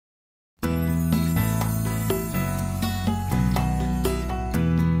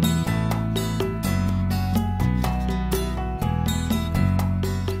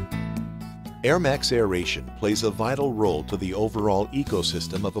Airmax aeration plays a vital role to the overall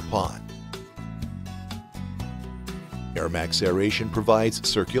ecosystem of a pond. Airmax aeration provides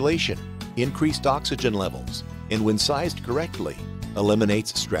circulation, increased oxygen levels, and when sized correctly,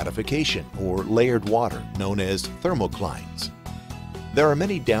 eliminates stratification or layered water known as thermoclines. There are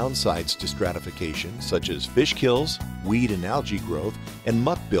many downsides to stratification, such as fish kills, weed and algae growth, and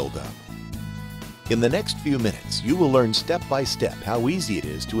muck buildup. In the next few minutes, you will learn step by step how easy it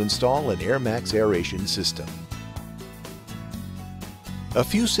is to install an Airmax aeration system. A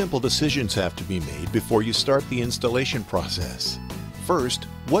few simple decisions have to be made before you start the installation process. First,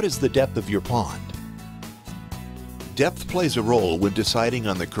 what is the depth of your pond? Depth plays a role when deciding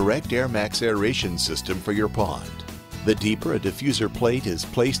on the correct Airmax aeration system for your pond. The deeper a diffuser plate is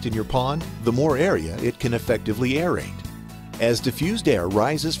placed in your pond, the more area it can effectively aerate. As diffused air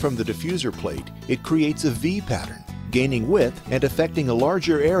rises from the diffuser plate, it creates a V pattern, gaining width and affecting a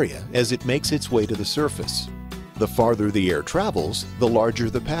larger area as it makes its way to the surface. The farther the air travels, the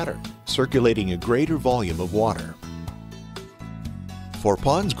larger the pattern, circulating a greater volume of water. For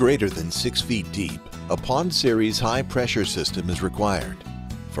ponds greater than 6 feet deep, a Pond Series high-pressure system is required.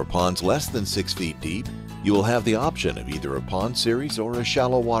 For ponds less than 6 feet deep, you will have the option of either a Pond Series or a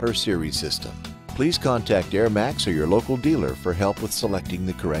Shallow Water Series system. Please contact Airmax or your local dealer for help with selecting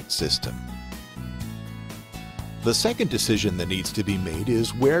the correct system. The second decision that needs to be made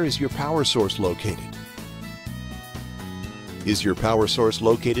is, where is your power source located? Is your power source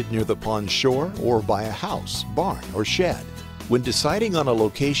located near the pond shore or by a house, barn, or shed? When deciding on a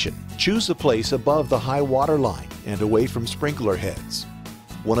location, choose a place above the high water line and away from sprinkler heads.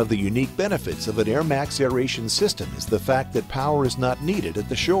 One of the unique benefits of an Airmax aeration system is the fact that power is not needed at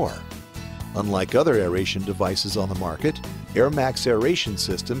the shore. Unlike other aeration devices on the market, Airmax aeration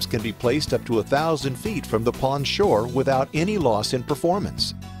systems can be placed up to 1,000 feet from the pond shore without any loss in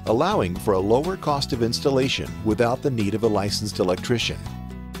performance, allowing for a lower cost of installation without the need of a licensed electrician.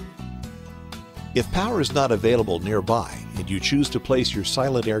 If power is not available nearby and you choose to place your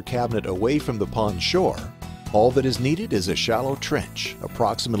silent air cabinet away from the pond shore, all that is needed is a shallow trench,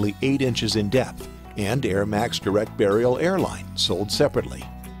 approximately 8 inches in depth, and Airmax Direct Burial Airline, sold separately.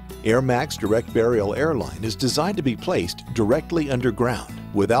 Airmax Direct Burial Airline is designed to be placed directly underground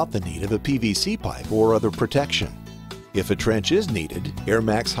without the need of a PVC pipe or other protection. If a trench is needed,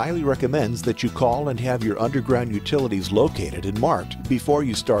 Airmax highly recommends that you call and have your underground utilities located and marked before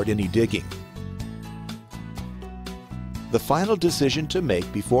you start any digging. The final decision to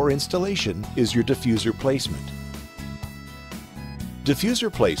make before installation is your diffuser placement.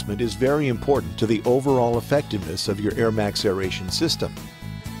 Diffuser placement is very important to the overall effectiveness of your Airmax aeration system.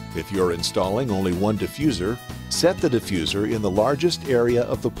 If you're installing only one diffuser, set the diffuser in the largest area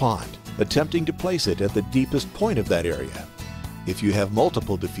of the pond, attempting to place it at the deepest point of that area. If you have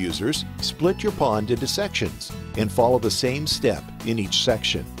multiple diffusers, split your pond into sections and follow the same step in each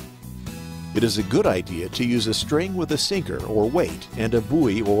section. It is a good idea to use a string with a sinker or weight and a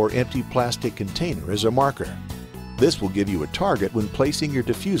buoy or empty plastic container as a marker. This will give you a target when placing your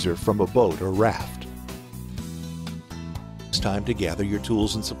diffuser from a boat or raft. It's time to gather your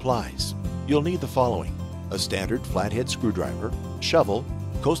tools and supplies. You'll need the following: a standard flathead screwdriver, shovel,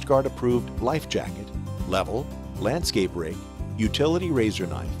 Coast Guard approved life jacket, level, landscape rake, utility razor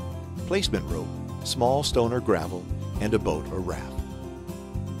knife, placement rope, small stone or gravel, and a boat or raft.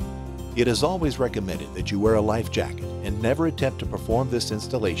 It is always recommended that you wear a life jacket and never attempt to perform this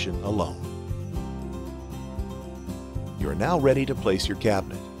installation alone. You are now ready to place your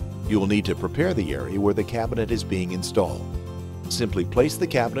cabinet. You will need to prepare the area where the cabinet is being installed. Simply place the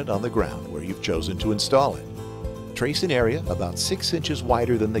cabinet on the ground where you've chosen to install it. Trace an area about 6 inches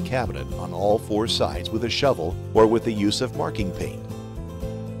wider than the cabinet on all 4 sides with a shovel or with the use of marking paint.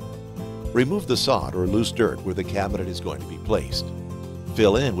 Remove the sod or loose dirt where the cabinet is going to be placed.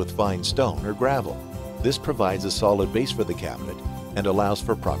 Fill in with fine stone or gravel. This provides a solid base for the cabinet and allows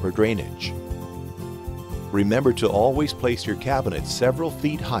for proper drainage. Remember to always place your cabinet several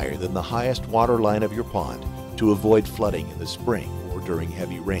feet higher than the highest water line of your pond to avoid flooding in the spring or during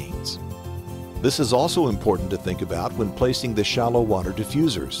heavy rains. This is also important to think about when placing the shallow water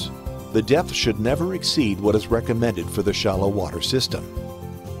diffusers. The depth should never exceed what is recommended for the shallow water system.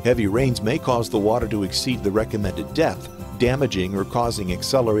 Heavy rains may cause the water to exceed the recommended depth, damaging or causing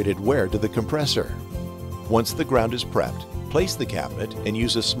accelerated wear to the compressor. Once the ground is prepped, place the cabinet and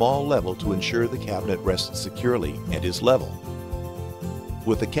use a small level to ensure the cabinet rests securely and is level.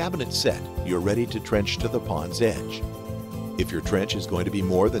 With the cabinet set, you're ready to trench to the pond's edge. If your trench is going to be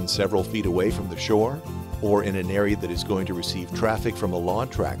more than several feet away from the shore, or in an area that is going to receive traffic from a lawn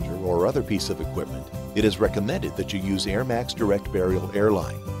tractor or other piece of equipment, it is recommended that you use Airmax direct burial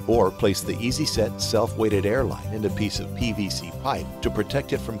airline or place the easy-set self-weighted airline in a piece of PVC pipe to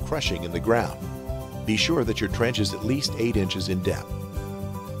protect it from crushing in the ground. Be sure that your trench is at least 8 inches in depth.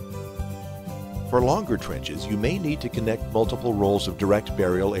 For longer trenches, you may need to connect multiple rolls of direct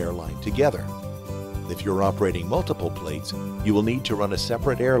burial airline together. If you're operating multiple plates, you will need to run a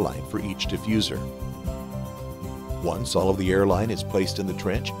separate airline for each diffuser. Once all of the airline is placed in the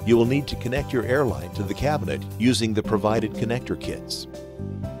trench, you will need to connect your airline to the cabinet using the provided connector kits.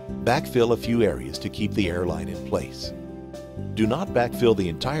 Backfill a few areas to keep the airline in place. Do not backfill the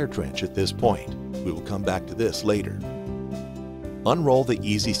entire trench at this point. We will come back to this later. Unroll the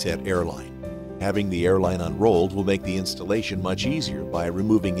easy-set airline. Having the airline unrolled will make the installation much easier by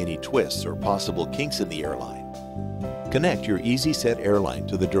removing any twists or possible kinks in the airline. Connect your easy-set airline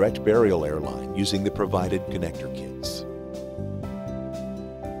to the direct burial airline using the provided connector kits.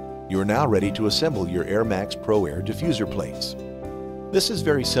 You are now ready to assemble your Airmax Pro Air diffuser plates. This is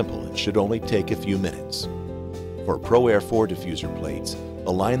very simple and should only take a few minutes. For Pro Air 4 diffuser plates,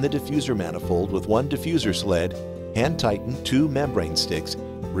 align the diffuser manifold with one diffuser sled, hand tighten 2 membrane sticks,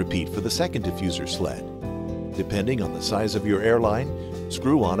 repeat for the second diffuser sled. Depending on the size of your airline,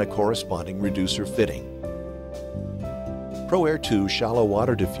 screw on a corresponding reducer fitting. Pro Air 2 shallow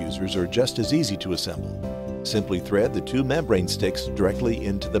water diffusers are just as easy to assemble. Simply thread the 2 membrane sticks directly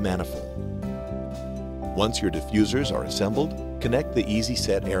into the manifold. Once your diffusers are assembled, connect the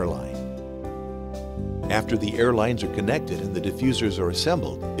easy-set airline. After the airlines are connected and the diffusers are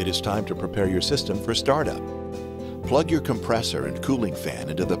assembled, it is time to prepare your system for startup. Plug your compressor and cooling fan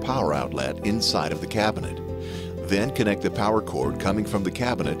into the power outlet inside of the cabinet. Then connect the power cord coming from the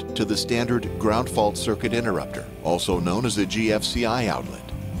cabinet to the standard ground fault circuit interrupter, also known as a GFCI outlet.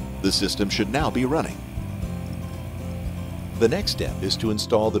 The system should now be running. The next step is to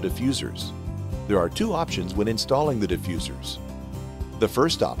install the diffusers. There are 2 options when installing the diffusers. The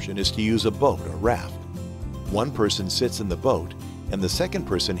first option is to use a boat or raft. One person sits in the boat and the second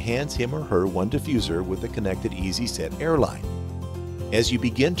person hands him or her one diffuser with a connected easy-set airline. As you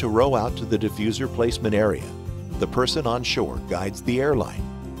begin to row out to the diffuser placement area, the person on shore guides the airline.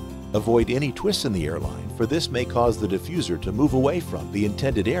 Avoid any twists in the airline, for this may cause the diffuser to move away from the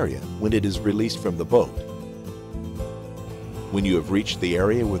intended area when it is released from the boat. When you have reached the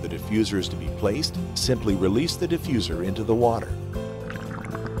area where the diffuser is to be placed, simply release the diffuser into the water.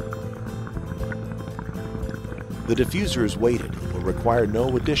 The diffuser is weighted and will require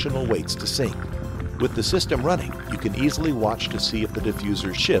no additional weights to sink. With the system running, you can easily watch to see if the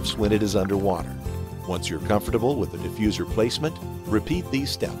diffuser shifts when it is underwater. Once you're comfortable with the diffuser placement, repeat these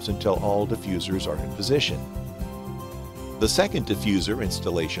steps until all diffusers are in position. The second diffuser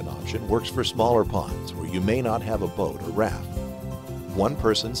installation option works for smaller ponds where you may not have a boat or raft. One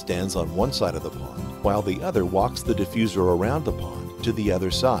person stands on one side of the pond while the other walks the diffuser around the pond to the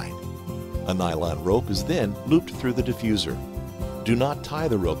other side. A nylon rope is then looped through the diffuser. Do not tie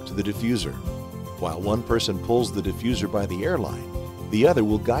the rope to the diffuser. While one person pulls the diffuser by the airline, the other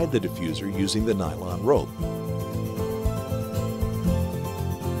will guide the diffuser using the nylon rope.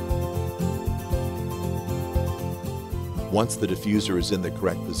 Once the diffuser is in the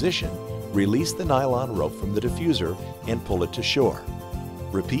correct position, release the nylon rope from the diffuser and pull it to shore.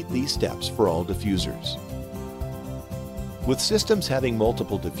 Repeat these steps for all diffusers. With systems having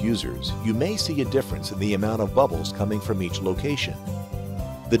multiple diffusers, you may see a difference in the amount of bubbles coming from each location.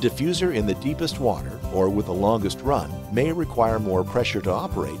 The diffuser in the deepest water, or with the longest run, may require more pressure to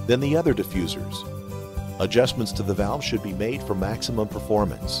operate than the other diffusers. Adjustments to the valve should be made for maximum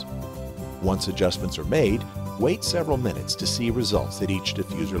performance. Once adjustments are made, wait several minutes to see results at each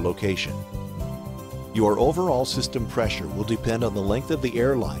diffuser location. Your overall system pressure will depend on the length of the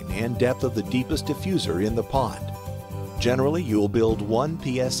airline and depth of the deepest diffuser in the pond. Generally, you will build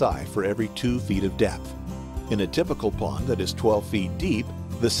 1 psi for every 2 feet of depth. In a typical pond that is 12 feet deep,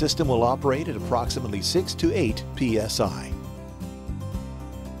 the system will operate at approximately 6 to 8 psi.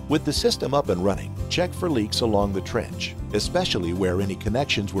 With the system up and running, check for leaks along the trench, especially where any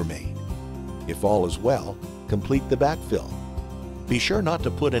connections were made. If all is well, complete the backfill. Be sure not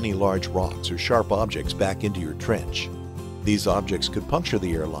to put any large rocks or sharp objects back into your trench. These objects could puncture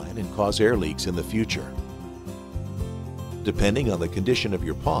the airline and cause air leaks in the future. Depending on the condition of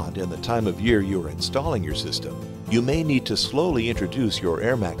your pond and the time of year you are installing your system, you may need to slowly introduce your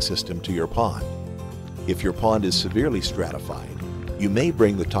Airmax system to your pond. If your pond is severely stratified, you may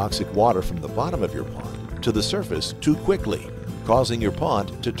bring the toxic water from the bottom of your pond to the surface too quickly, causing your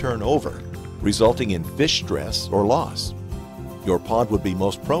pond to turn over, resulting in fish stress or loss. Your pond would be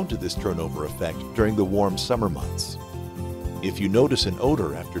most prone to this turnover effect during the warm summer months. If you notice an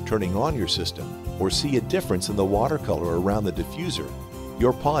odor after turning on your system or see a difference in the water color around the diffuser,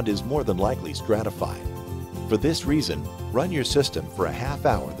 your pond is more than likely stratified. For this reason, run your system for a half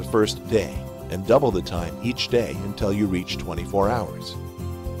hour the first day and double the time each day until you reach 24 hours.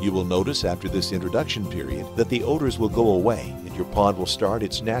 You will notice after this introduction period that the odors will go away and your pond will start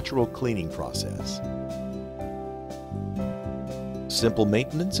its natural cleaning process. Simple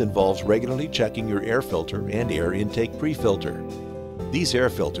maintenance involves regularly checking your air filter and air intake pre-filter. These air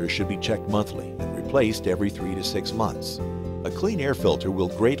filters should be checked monthly and replaced every 3 to 6 months. A clean air filter will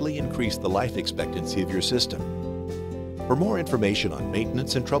greatly increase the life expectancy of your system. For more information on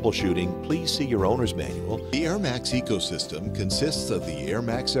maintenance and troubleshooting, please see your owner's manual. The Airmax ecosystem consists of the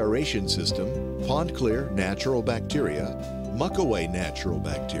Airmax aeration system, Pond Clear natural bacteria, Muckaway natural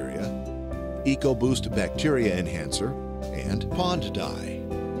bacteria, EcoBoost bacteria enhancer, and Pond Dye.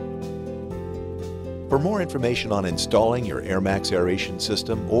 For more information on installing your Airmax aeration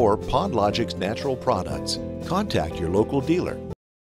system or PondLogic's natural products, contact your local dealer.